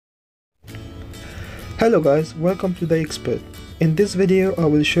Hello guys, welcome to The Expert. In this video I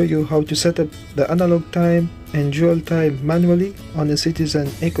will show you how to set up the analog time and dual time manually on a Citizen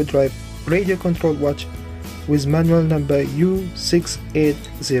EcoDrive radio controlled watch with manual number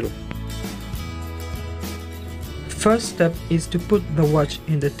U680. First step is to put the watch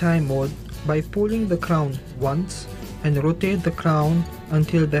in the time mode by pulling the crown once and rotate the crown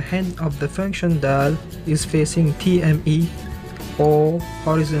until the hand of the function dial is facing TME or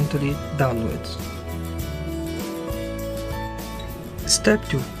horizontally downwards. Step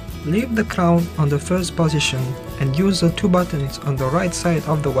 2. Leave the crown on the first position and use the two buttons on the right side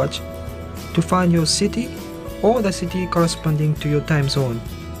of the watch to find your city or the city corresponding to your time zone.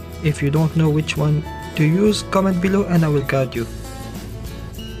 If you don't know which one to use, comment below and I will guide you.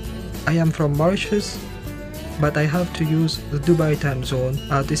 I am from Mauritius, but I have to use the Dubai time zone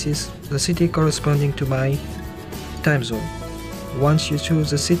as this is the city corresponding to my time zone. Once you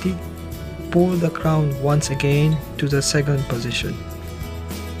choose the city, pull the crown once again to the second position.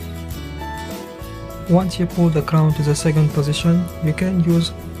 Once you pull the crown to the second position, you can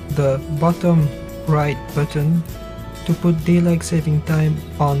use the bottom right button to put daylight saving time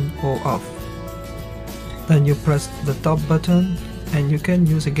on or off. Then you press the top button and you can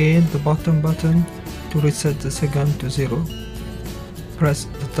use again the bottom button to reset the second to 0. Press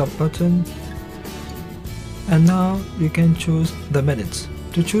the top button and now you can choose the minutes.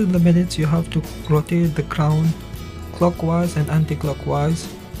 To choose the minutes you have to rotate the crown clockwise and anti-clockwise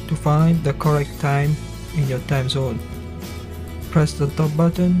to find the correct time in your time zone. Press the top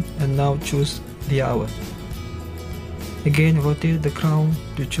button and now choose the hour. Again rotate the crown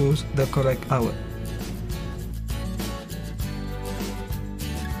to choose the correct hour.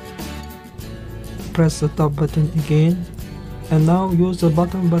 Press the top button again and now use the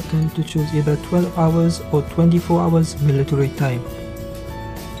bottom button to choose either 12 hours or 24 hours military time.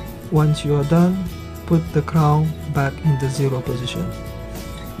 Once you are done, put the crown back in the 0 position.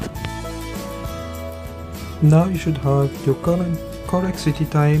 Now you should have your correct city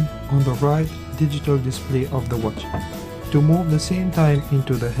time on the right digital display of the watch. To move the same time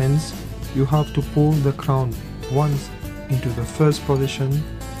into the hands, you have to pull the crown once into the first position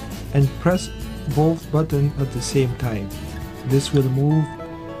and press both buttons at the same time. This will move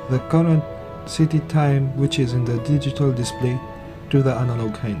the current city time, which is in the digital display, to the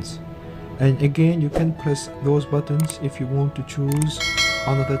analog hands. And again you can press those buttons if you want to choose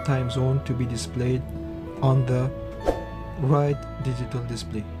another time zone to be displayed on the right digital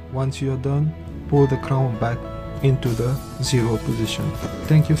display. Once you are done, pull the crown back into the 0 position.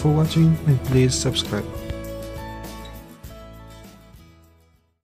 Thank you for watching and please subscribe.